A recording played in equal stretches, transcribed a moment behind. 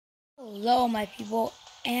Hello, my people,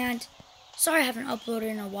 and sorry I haven't uploaded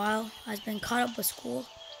in a while. I've been caught up with school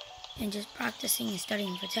and just practicing and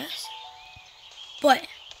studying for tests. But,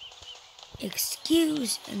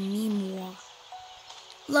 excuse me moi.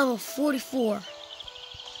 Level 44.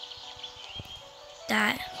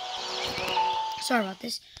 Sorry about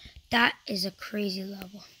this. That is a crazy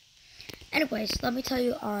level. Anyways, let me tell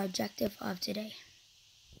you our objective of today.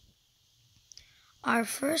 Our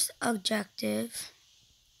first objective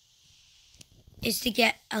is to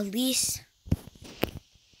get at least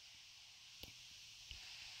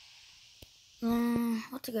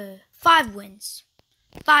 5 wins.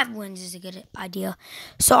 5 wins is a good idea.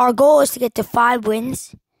 So our goal is to get to 5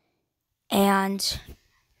 wins. And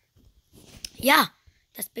yeah,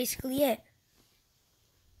 that's basically it.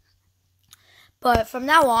 But from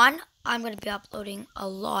now on, I'm going to be uploading a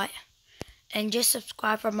lot. And just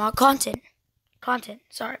subscribe for more content.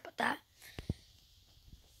 Sorry about that.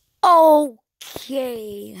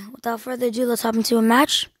 Okay. Without further ado, let's hop into a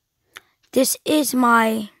match. This is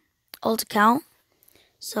my old account.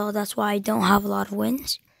 So that's why I don't have a lot of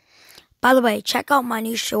wins. By the way, check out my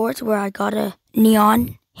new shorts where I got a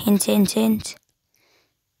neon. Hint, hint, hint.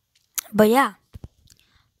 But yeah.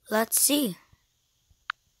 Let's see.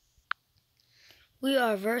 We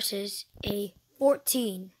are versus a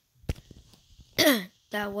 14.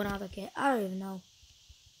 That went out okay. I don't even know.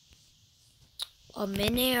 A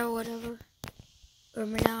minute or whatever. Or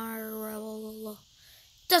minute.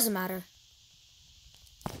 Doesn't matter.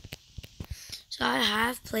 So I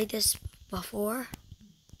have played this before.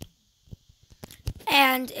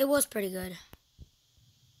 And it was pretty good.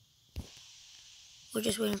 We're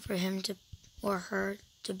just waiting for him to, or her,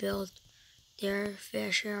 to build their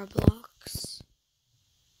fair share of blocks.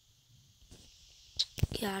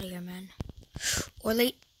 Get out of here, man. Or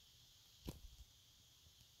late.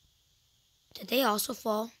 Did they also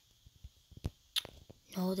fall?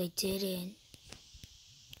 No, they didn't.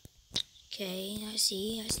 Okay, I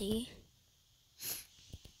see.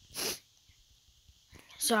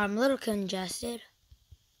 So I'm a little congested.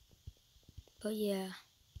 But yeah.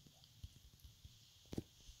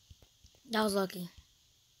 That was lucky.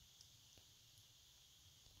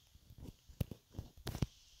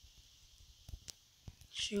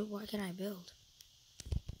 Shoot, what can I build?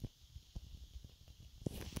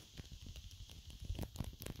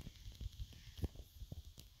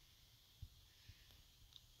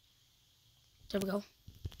 There we go.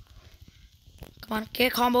 Come on,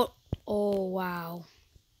 get a combo. Oh, wow.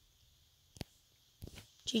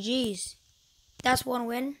 GG's. That's one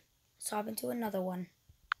win. Let's hop into another one.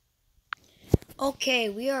 Okay,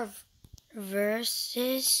 we are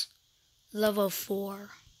versus level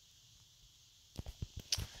 4.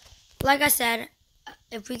 Like I said,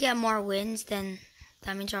 if we get more wins, then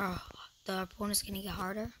that means the opponent's gonna get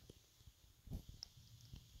harder.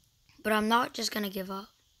 But I'm not just gonna give up.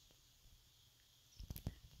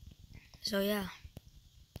 So yeah.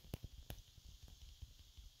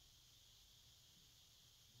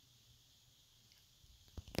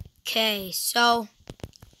 Okay, so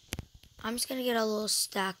I'm just gonna get a little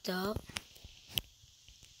stacked up.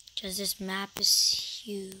 Because this map is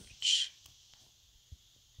huge.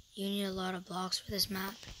 You need a lot of blocks for this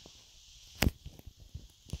map.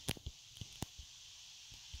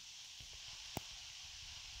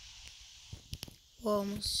 Whoa,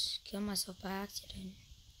 almost killed myself by accident.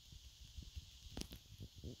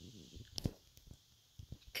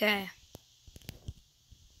 Okay.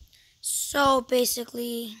 So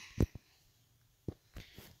basically,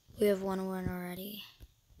 we have one win already.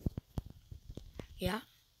 Yeah,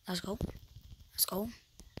 let's go.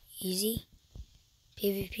 Easy.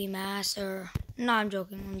 PvP master. No, I'm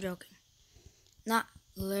joking. Not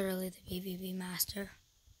literally the PvP master.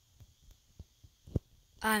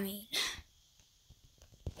 I mean,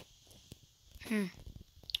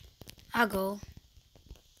 I'll go.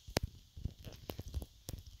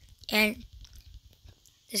 And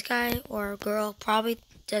this guy or girl probably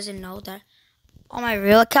doesn't know that on my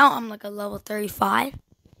real account, I'm like a level 35.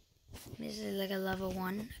 This is like a level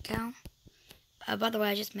 1 account. By the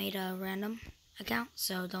way, I just made a random account,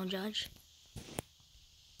 so don't judge.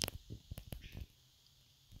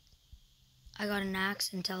 I got an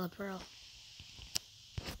axe and telepearl.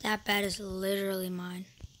 That bed is literally mine.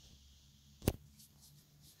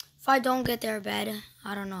 If I don't get their bed,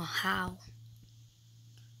 I don't know how.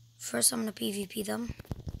 First, I'm gonna PvP them.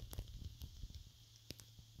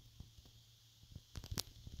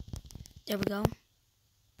 There we go.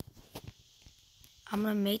 I'm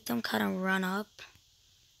gonna make them kind of run up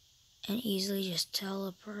and easily just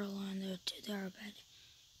telepearl on to their bed.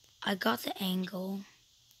 I got the angle.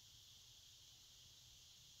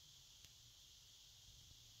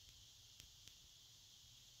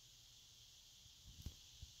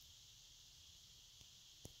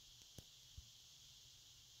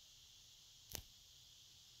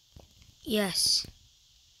 Yes.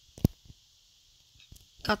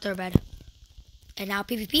 Got their bed. And now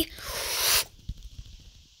PvP.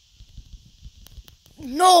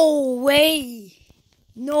 No way.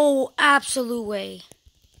 No absolute way.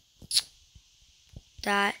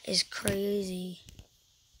 That is crazy.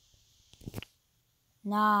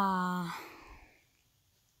 Nah.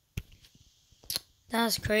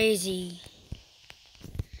 That's crazy.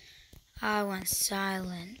 I went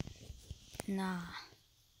silent. Nah.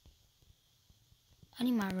 I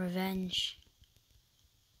need my revenge.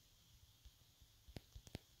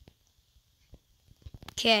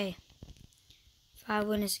 Okay. 5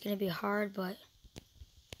 win is gonna be hard, but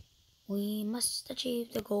we must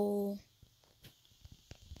achieve the goal.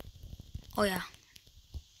 Oh yeah.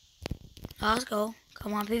 Let's go.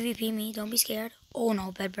 Come on, PvP me. Don't be scared. Oh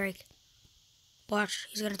no, bed break. Watch.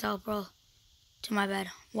 He's gonna teleport to my bed.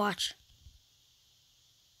 Watch.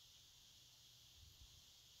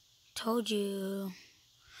 Told you.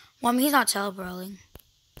 Well, I mean, he's not teleporting.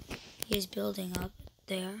 He's building up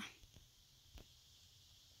there.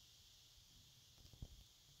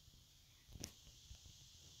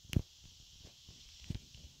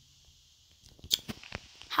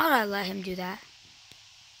 How did I let him do that?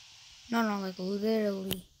 No, like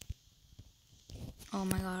literally. Oh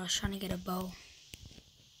my god, I was trying to get a bow.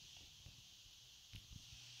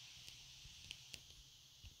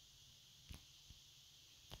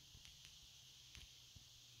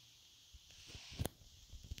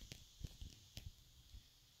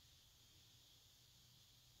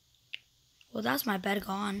 Well, that's my bed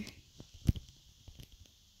gone.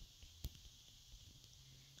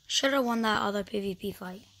 Should have won that other PvP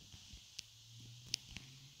fight.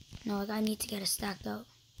 No, like I need to get it stacked up.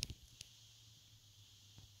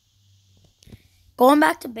 Going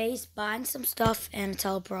back to base, buying some stuff, and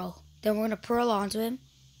telepro. Then we're gonna pearl onto him.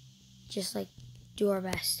 Just like do our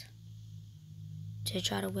best to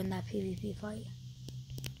try to win that PvP fight.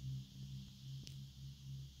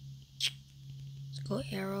 Let's go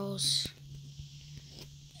arrows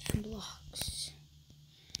and blocks.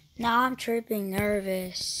 Now I'm tripping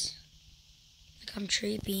nervous. Like I'm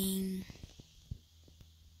tripping.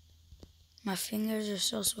 My fingers are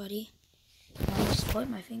so sweaty. I just point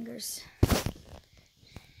my fingers.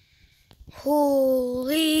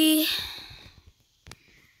 Holy.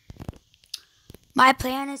 My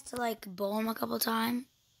plan is to like bow him a couple times.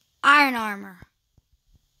 Iron armor.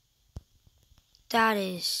 That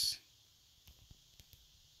is.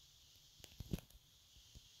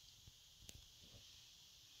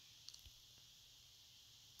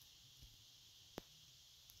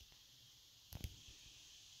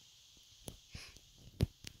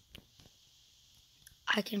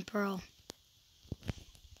 I can pearl.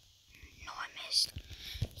 No, I missed.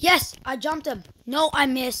 Yes, I jumped him. No, I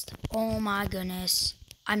missed. Oh my goodness.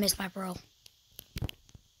 I missed my pearl.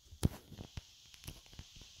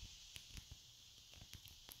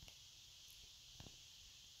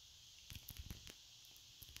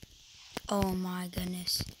 Oh my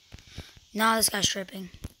goodness. Now this guy's tripping.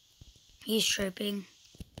 He's tripping.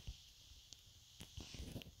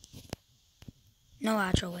 No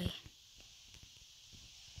actual way.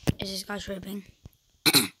 Is this guy tripping?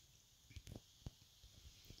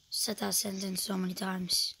 Said that sentence so many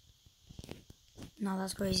times. No,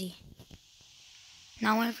 that's crazy.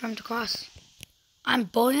 Now waiting for him to cross. I'm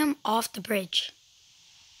bowling him off the bridge.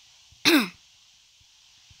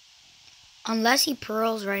 Unless he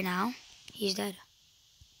pearls right now, he's dead.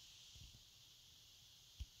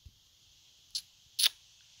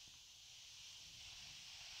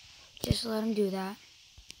 Just let him do that.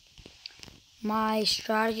 My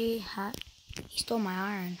strategy he stole my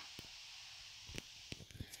iron.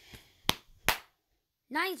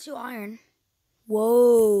 92 iron.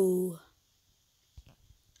 Whoa.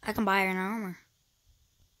 I can buy iron armor.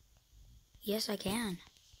 Yes, I can.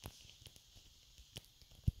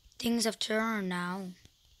 Things have turned now.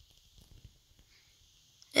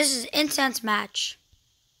 This is an intense match.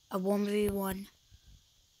 A 1v1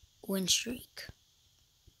 win streak.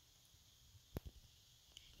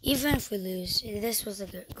 Even if we lose, this was a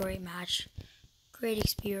great match. Great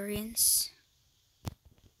experience.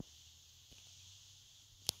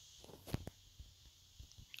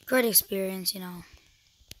 Great experience, you know.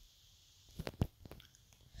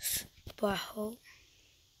 But I hope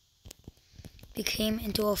became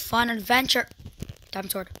into a fun adventure.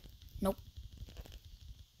 Diamond sword. Nope.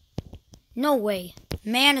 No way.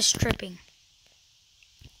 Man is tripping.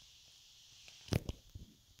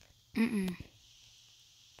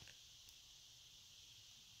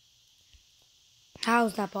 How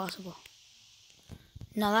is that possible?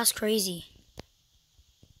 No, that's crazy.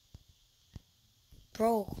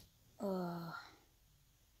 Bro,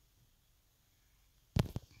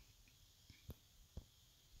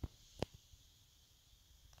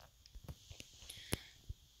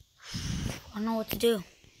 don't know what to do.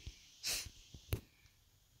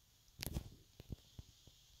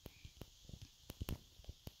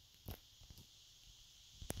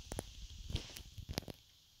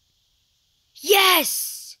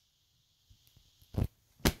 Yes!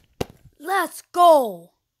 Let's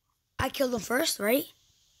go! I killed him first, right?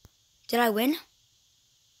 Did I win?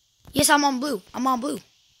 Yes, I'm on blue. I'm on blue.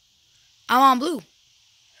 I'm on blue.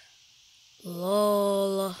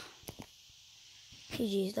 Lol.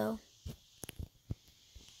 GG's though.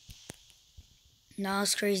 No,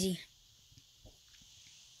 that's crazy.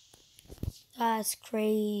 That's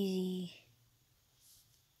crazy.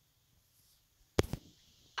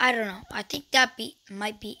 I don't know. I think that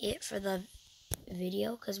might be it for the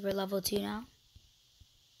video because we're level 2 now.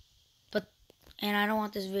 And I don't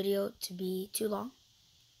want this video to be too long.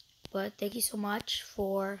 But thank you so much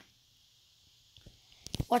for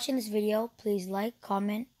watching this video. Please like,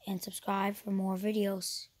 comment, and subscribe for more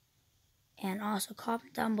videos. And also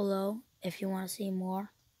comment down below if you want to see more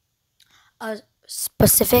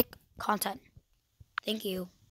specific content. Thank you.